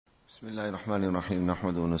بسم الله الرحمن الرحيم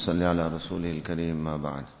نحمد ونصلي على رسوله الكريم ما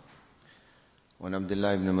بعد وعن عبد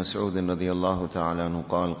الله بن مسعود رضي الله تعالى عنه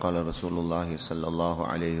قال قال رسول الله صلى الله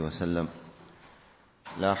عليه وسلم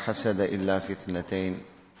لا حسد إلا في اثنتين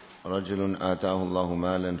رجل آتاه الله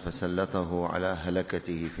مالا فسلطه على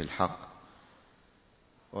هلكته في الحق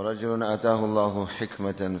ورجل آتاه الله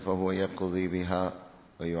حكمة فهو يقضي بها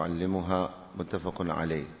ويعلمها متفق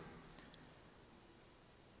عليه.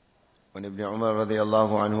 وعن ابن عمر رضي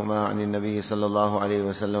الله عنهما عن النبي صلى الله عليه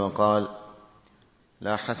وسلم قال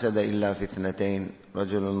لا حسد إلا في اثنتين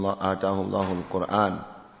رجل آتاه الله القرآن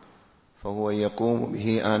فهو يقوم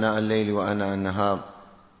به آناء الليل وآناء النهار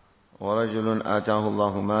ورجل آتاه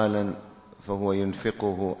الله مالا فهو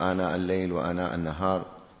ينفقه آناء الليل وآناء النهار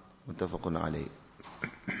متفق عليه.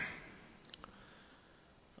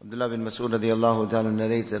 Abdullah bin Mas'ud radiyallahu ta'ala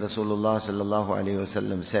narrates that Rasulullah sallallahu alayhi wa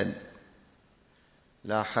sallam said,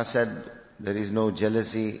 La hasad, there is no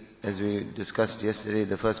jealousy. As we discussed yesterday,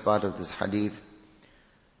 the first part of this hadith,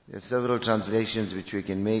 there are several translations which we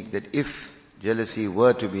can make that if jealousy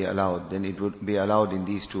were to be allowed, then it would be allowed in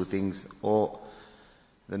these two things. Or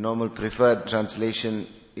the normal preferred translation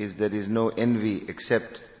is there is no envy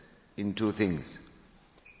except in two things.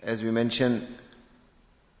 As we mentioned,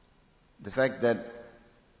 the fact that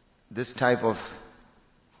this type of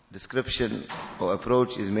description or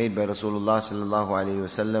approach is made by Rasulullah sallallahu alaihi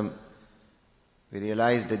wasallam, we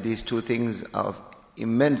realize that these two things are of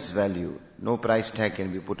immense value. No price tag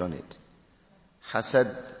can be put on it.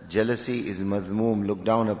 Hasad, jealousy, is madhmoom, looked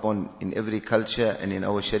down upon in every culture and in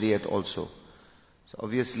our Shariat also. So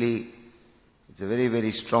obviously, it's a very,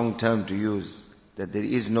 very strong term to use, that there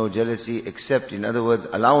is no jealousy except, in other words,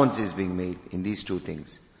 allowance is being made in these two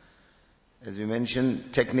things. As we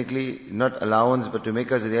mentioned, technically, not allowance, but to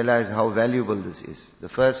make us realize how valuable this is. The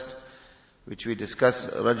first, which we discussed,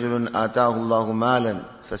 رَجُلٌ آتَاهُ اللَّهُ مَالًا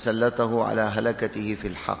فَسَلَّتَهُ عَلَى هَلَكَتِهِ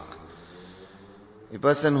فِي الْحَقِّ. A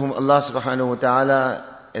person whom Allah subhanahu wa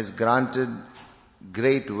ta'ala has granted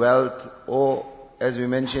great wealth, or as we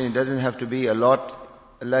mentioned, it doesn't have to be a lot.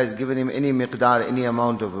 Allah has given him any miqdar, any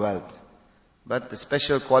amount of wealth. But the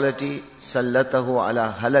special quality, سَلَّتَهُ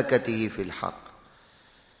عَلَى هَلَكَتِهِ فِي الْحَقِّ.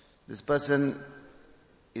 This person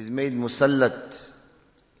is made musallat.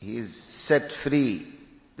 He is set free.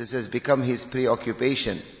 This has become his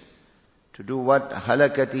preoccupation. To do what?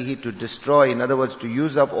 Halakatihi, to destroy. In other words, to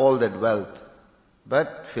use up all that wealth.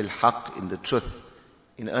 But fil haqq, in the truth.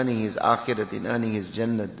 In earning his akhirat, in earning his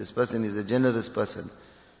jannat. This person is a generous person.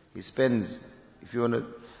 He spends, if you want to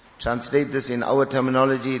translate this in our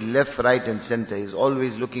terminology, left, right and center. He is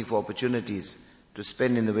always looking for opportunities to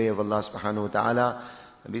spend in the way of Allah subhanahu wa ta'ala.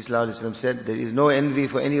 Nabi sallallahu alayhi wa sallam said, there is no envy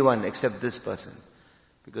for anyone except this person.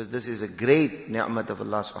 Because this is a great ni'mat of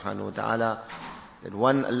Allah subhanahu wa ta'ala. That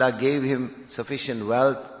one, Allah gave him sufficient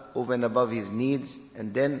wealth over and above his needs.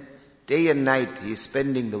 And then day and night he is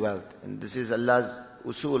spending the wealth. And this is Allah's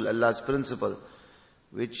usul, Allah's principle,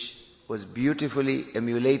 which was beautifully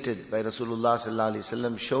emulated by Rasulullah sallallahu alayhi wa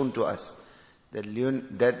sallam, shown to us. That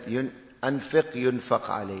anfiq yunfaq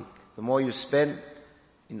alayk. The more you spend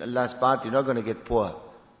in Allah's path, you're not going to get poor.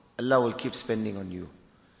 Allah will keep spending on you.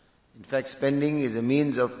 In fact, spending is a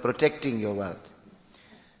means of protecting your wealth.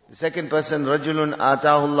 The second person, رَجُلٌ آتَاهُ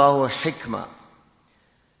اللَّهُ حِكْمَةً.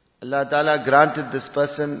 Allah Ta'ala granted this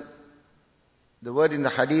person, the word in the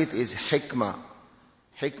hadith is hikmah.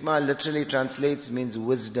 Hikmah literally translates, means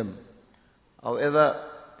wisdom. However,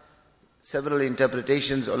 several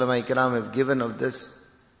interpretations ulama ikram have given of this.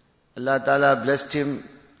 Allah Ta'ala blessed him.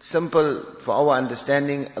 Simple for our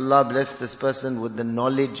understanding, Allah blessed this person with the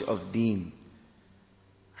knowledge of deen.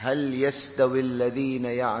 هَلْ يَسْتَوِي الَّذِينَ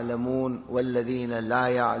يَعْلَمُونَ وَالَّذِينَ لَا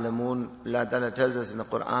يَعْلَمُونَ. Allah Ta'ala tells us in the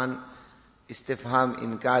Quran, istifham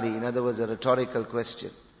inkari, in other words, a rhetorical question.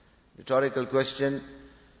 Rhetorical question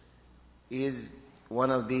is one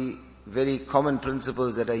of the very common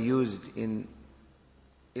principles that are used in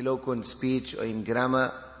eloquent speech or in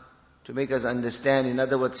grammar to make us understand, in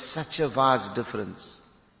other words, such a vast difference.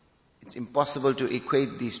 It's impossible to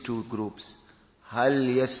equate these two groups.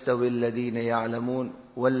 هَلْ يَسْتَوِي الَّذِينَ يَعْلَمُونَ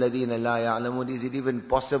وَالَّذِينَ لَا يَعْلَمُونَ. Is it even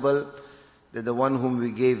possible that the one whom we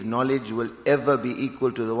gave knowledge will ever be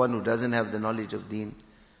equal to the one who doesn't have the knowledge of deen?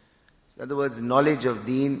 In other words, knowledge of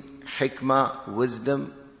deen, hikmah,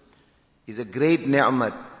 wisdom, is a great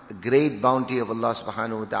ni'mat, a great bounty of Allah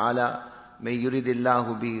subhanahu wa ta'ala. May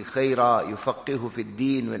yuridillahu bi khayra yufaqihu fi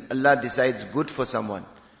deen. When Allah decides good for someone,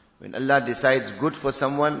 when Allah decides good for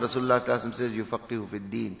someone, Rasulullah sallallahu alaihi wasallam says, yufaqihu fi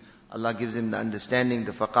deen. Allah gives him the understanding,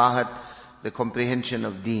 the faqahat, the comprehension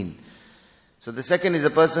of deen. So the second is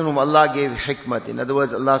a person whom Allah gave hikmat. In other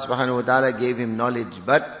words, Allah subhanahu wa ta'ala gave him knowledge.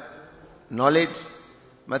 But knowledge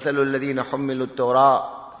مثل الذين حملوا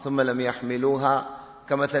التوراة ثم لم يحملوها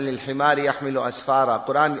كمثل الحمار يحمل أسفارا.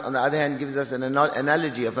 Quran, on the other hand, gives us an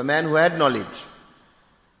analogy of a man who had knowledge.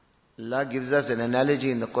 Allah gives us an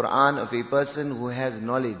analogy in the Quran of a person who has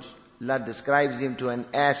knowledge. Allah describes him to an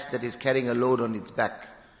ass that is carrying a load on its back.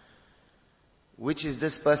 Which is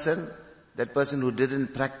this person? That person who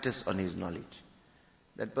didn't practice on his knowledge.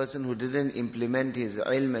 That person who didn't implement his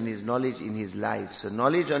ilm and his knowledge in his life. So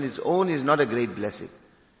knowledge on its own is not a great blessing.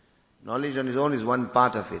 Knowledge on its own is one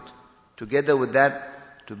part of it. Together with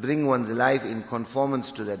that, to bring one's life in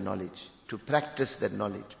conformance to that knowledge. To practice that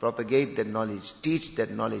knowledge, propagate that knowledge, teach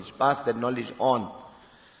that knowledge, pass that knowledge on.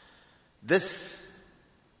 This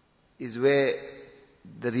is where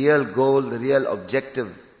the real goal, the real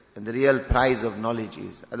objective, and the real prize of knowledge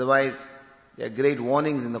is. Otherwise, there are great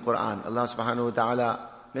warnings in the Quran. Allah subhanahu wa ta'ala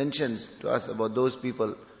mentions to us about those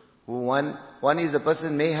people who one is a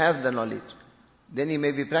person may have the knowledge, then he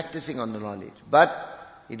may be practicing on the knowledge,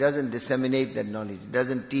 but he doesn't disseminate that knowledge, he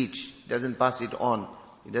doesn't teach, he doesn't pass it on,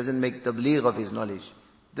 he doesn't make tabligh of his knowledge.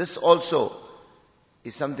 This also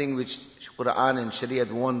is something which Quran and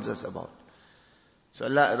Shariat warns us about. So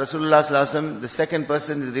Rasulullah sallallahu alaihi wasallam, the second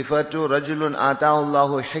person is referred to, Rajulun ata'u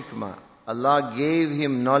Allahu hikmah. Allah gave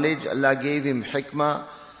him knowledge, Allah gave him hikmah,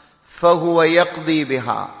 فَهُوَ يَقْضِي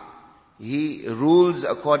بِهَا. He rules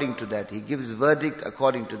according to that. He gives verdict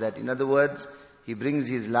according to that. In other words, he brings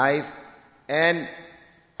his life, and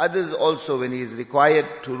others also, when he is required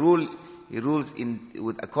to rule, he rules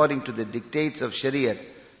according to the dictates of Shariat.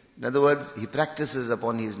 In other words, he practices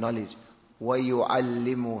upon his knowledge.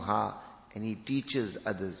 وَيُعَلِّمُهَا. And he teaches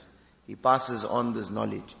others. He passes on this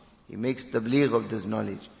knowledge. He makes tabligh of this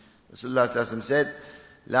knowledge. Rasulullah sallallahu alaihi wasallam said,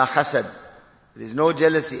 La hasad. There is no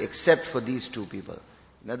jealousy except for these two people.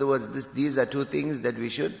 In other words, these are two things that we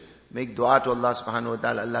should make dua to Allah subhanahu wa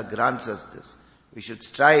ta'ala. Allah grants us this. We should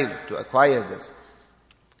strive to acquire this.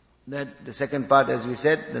 That the second part, as we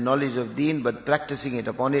said, the knowledge of deen, but practicing it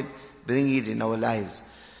upon it, bringing it in our lives.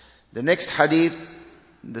 The next hadith,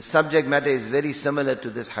 the subject matter is very similar to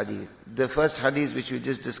this hadith. The first hadith which we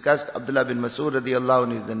just discussed, Abdullah bin Mas'ud radiyallahu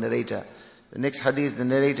anhu is the narrator. The next hadith, the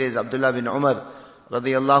narrator is Abdullah bin Umar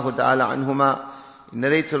radiyallahu ta'ala anhuma. He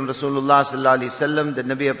narrates from Rasulullah sallallahu alaihi wasallam that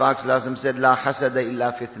Nabi Pak sallallahu alaihi wasallam said, La hasada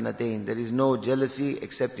illa fitnatain. There is no jealousy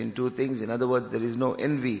except in two things. In other words, there is no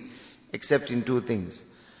envy except in two things.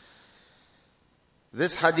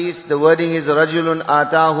 This hadith, the wording is Rajulun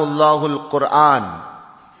atahu Allahul Qur'an.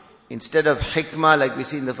 Instead of hikmah, like we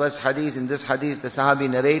see in the first hadith, in this hadith the Sahabi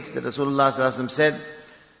narrates that Rasulullah sallallahu alaihi wasallam said,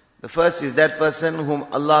 the first is that person whom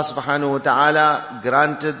Allah subhanahu wa ta'ala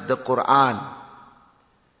granted the Qur'an.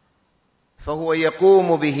 فَهُوَ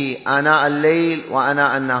يَقُومُ بِهِ آنَاءَ اللَّيْلِ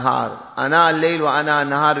وَآنَاءَ النَّهَارِ. آنَاءَ اللَّيْلِ وَآنَاءَ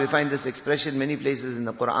النَّهَارِ. We find this expression many places in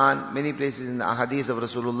the Qur'an, many places in the ahadith of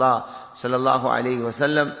Rasulullah sallallahu alaihi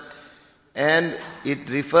wasallam. And it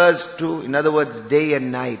refers to, in other words, day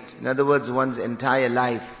and night. In other words, one's entire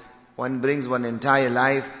life. One brings one entire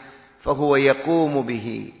life. فَهُوَ يَقُومُ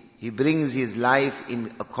بِهِ. He brings his life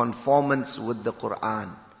in a conformance with the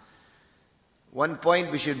Qur'an. One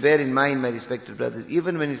point we should bear in mind, my respected brothers,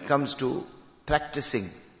 even when it comes to practicing.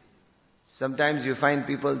 Sometimes you find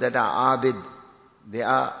people that are abid. They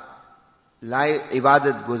are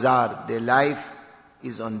ibadat guzar. Their life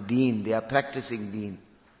is on deen. They are practicing deen.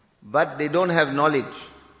 But they don't have knowledge.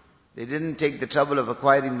 They didn't take the trouble of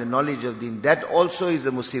acquiring the knowledge of deen. That also is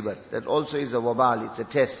a musibat. That also is a wabal. It's a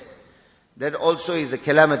test. That also is a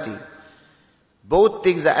calamity. Both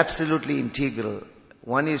things are absolutely integral.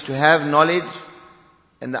 One is to have knowledge,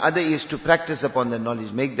 and the other is to practice upon the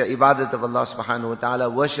knowledge. Make the ibadat of Allah subhanahu wa ta'ala,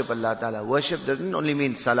 worship Allah ta'ala. Worship doesn't only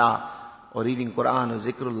mean salah, or reading Quran,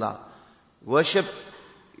 or zikrullah. Worship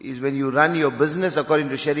is when you run your business according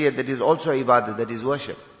to Sharia, that is also ibadat, that is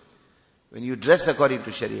worship. When you dress according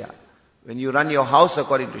to Sharia, when you run your house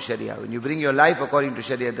according to Sharia, when you bring your life according to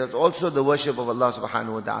Sharia, that's also the worship of Allah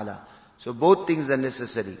subhanahu wa ta'ala. So both things are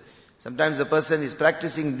necessary. Sometimes a person is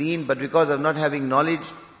practicing deen, but because of not having knowledge,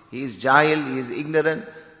 he is jahil, he is ignorant,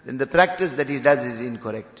 then the practice that he does is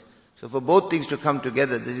incorrect. So for both things to come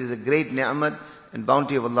together, this is a great ni'mat and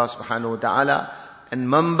bounty of Allah subhanahu wa ta'ala. And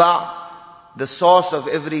manba, the source of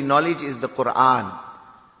every knowledge is the Qur'an.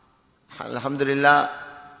 Alhamdulillah,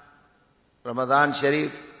 Ramadan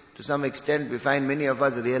Sharif, to some extent we find many of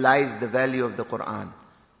us realize the value of the Qur'an.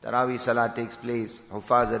 Taraweeh Salah takes place.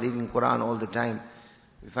 Hufaz are reading Qur'an all the time.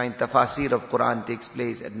 We find tafasir of Qur'an takes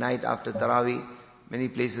place at night after Taraweeh. Many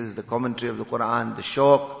places the commentary of the Qur'an, the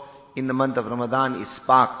shauq in the month of Ramadan is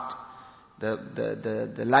sparked.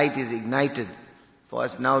 The light is ignited for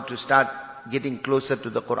us now to start getting closer to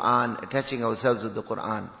the Qur'an, attaching ourselves with the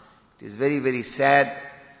Qur'an. It is very, very sad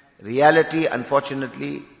Reality,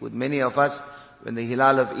 unfortunately, with many of us, when the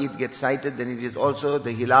Hilal of Eid gets sighted, then it is also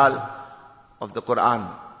the Hilal of the Quran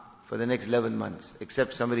for the next 11 months.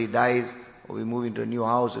 Except somebody dies, or we move into a new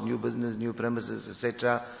house, a new business, new premises,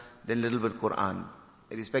 etc., then little bit Quran.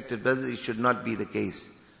 Respected brothers, it should not be the case.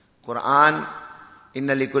 Quran,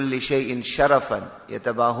 inna likulli shay'in sharafan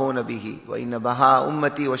yatabahuna bihi wa inna baha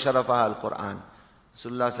ummati wa sharafaha al-Quran.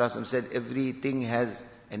 Rasulullah sallallahu alaihi wasallam said, everything has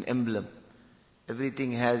an emblem.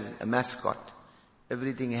 Everything has a mascot.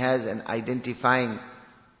 Everything has an identifying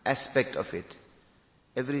aspect of it.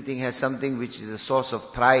 Everything has something which is a source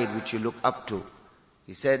of pride which you look up to.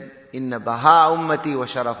 He said, inna baha ummati wa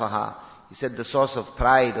sharafaha. He said the source of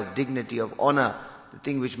pride, of dignity, of honor, the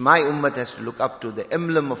thing which my ummah has to look up to, the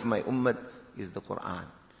emblem of my ummah is the Quran.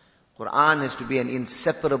 Quran has to be an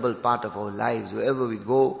inseparable part of our lives. Wherever we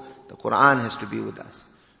go, the Quran has to be with us.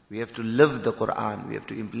 We have to live the Quran. We have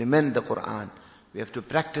to implement the Quran. We have to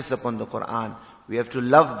practice upon the Quran. We have to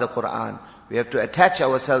love the Quran. We have to attach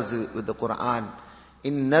ourselves with the Quran.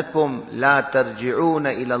 إِنَّكُمْ لَا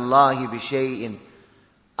تَرْجِعُونَ إِلَى اللَّهِ بِشَيْءٍ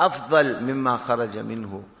أَفْضَلْ مِمَّا خَرَجَ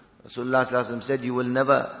مِنْهُ. Rasulullah sallallahu alaihi wasallam said, you will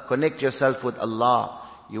never connect yourself with Allah.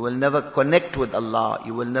 You will never connect with Allah.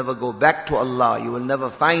 You will never go back to Allah. You will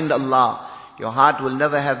never find Allah. Your heart will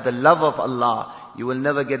never have the love of Allah. You will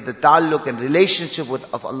never get the ta'alluq and relationship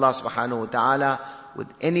of Allah subhanahu wa ta'ala with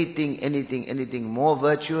anything more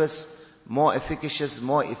virtuous, more efficacious,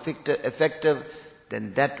 more effective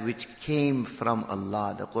than that which came from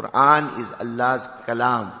Allah. The Quran is Allah's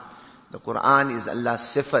kalam. The Quran is Allah's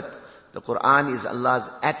sifat. The Quran is Allah's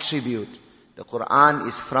attribute. The Quran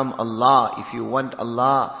is from Allah. If you want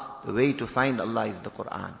Allah, the way to find Allah is the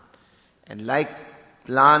Quran. And like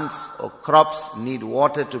plants or crops need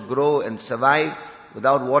water to grow and survive,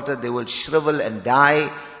 without water they will shrivel and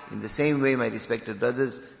die. In the same way, my respected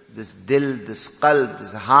brothers, this dil, this qalb,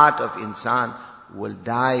 this heart of insan will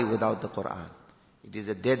die without the Quran. It is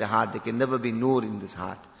a dead heart. There can never be nur in this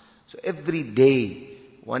heart. So every day,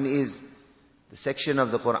 one is the section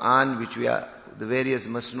of the Quran which we are, the various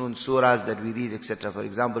masnoon surahs that we read, etc. For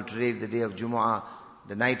example, today, the day of Jumu'ah,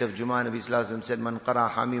 the night of Jumu'ah, Nabi sallallahu alaihi wasallam said, Man qara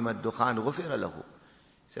hamim ad-dukhan ghufira lahu.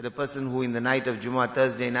 He said, a person who in the night of Jumu'ah,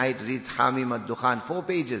 Thursday night, reads hamim ad-dukhan, 4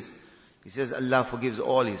 pages, he says, Allah forgives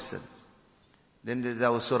all his sins. Then there is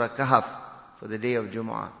our Surah Kahf for the day of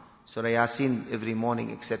Jumu'ah, Surah Yasin every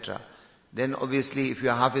morning, etc. Then obviously, if you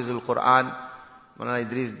are Hafizul Quran, Maulana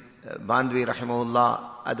Idris Bandwi rahimahullah,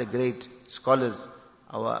 other great scholars,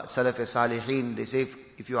 our Salaf-e-Salihin, they say,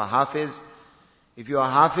 if you are Hafiz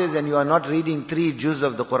and you are not reading 3 juz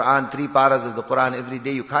of the Quran, 3 paras of the Quran every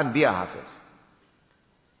day, you can't be a Hafiz.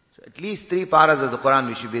 So at least 3 paras of the Quran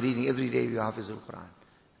we should be reading every day if you are Hafizul Quran.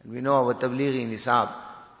 And we know our Tablighi Nisab,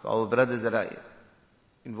 for our brothers that are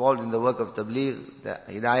involved in the work of Tabligh, the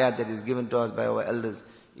hidayah that is given to us by our elders,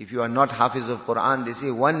 if you are not Hafiz of Quran, they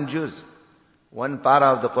say 1 juz, 1 para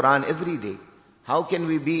of the Quran every day. How can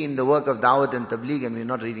we be in the work of Dawat and Tabligh and we are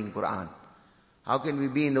not reading Quran? How can we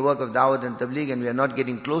be in the work of Dawat and Tabligh and we are not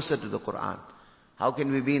getting closer to the Quran? How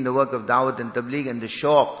can we be in the work of Dawat and Tabligh and the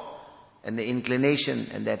shauq and the inclination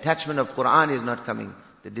and the attachment of Quran is not coming?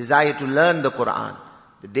 The desire to learn the Quran,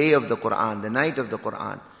 the day of the Quran, the night of the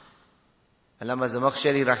Quran. Allama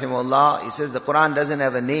Zamakhshari rahimahullah, he says the Quran doesn't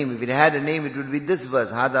have a name. If it had a name, it would be this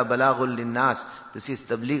verse, Hada balaghul linnas. This is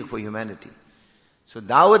tabligh for humanity. So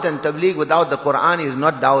Dawat and Tabligh without the Quran is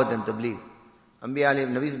not Dawat and Tabligh. Anbiya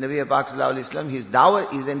Nabi Pak sallallahu alaihi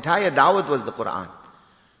wasallam, his entire Dawat was the Quran.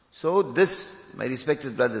 So this, my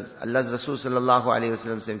respected brothers, Allah's Rasul sallallahu alaihi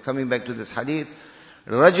wasallam saying, coming back to this hadith,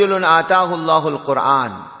 Rajulun atahu Allahul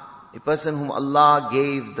Quran. A person whom Allah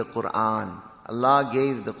gave the Quran. Allah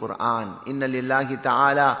gave the Quran. Inna lillahi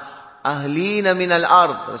ta'ala ahleena min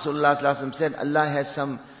al-ard. Rasulullah sallallahu alaihi wasallam said, Allah has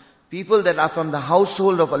some people that are from the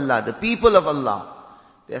household of Allah, the people of Allah.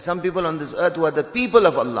 There are some people on this earth who are the people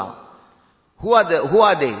of Allah. Who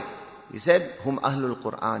are they? He said, Hum ahlul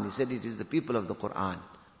Quran. He said, it is the people of the Quran.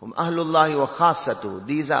 Hum ahlullahi wa khasatu.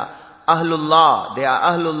 These are ahlullah. They are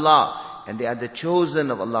ahlullah. And they are the chosen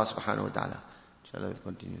of Allah subhanahu wa ta'ala. Inshallah we'll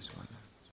continue.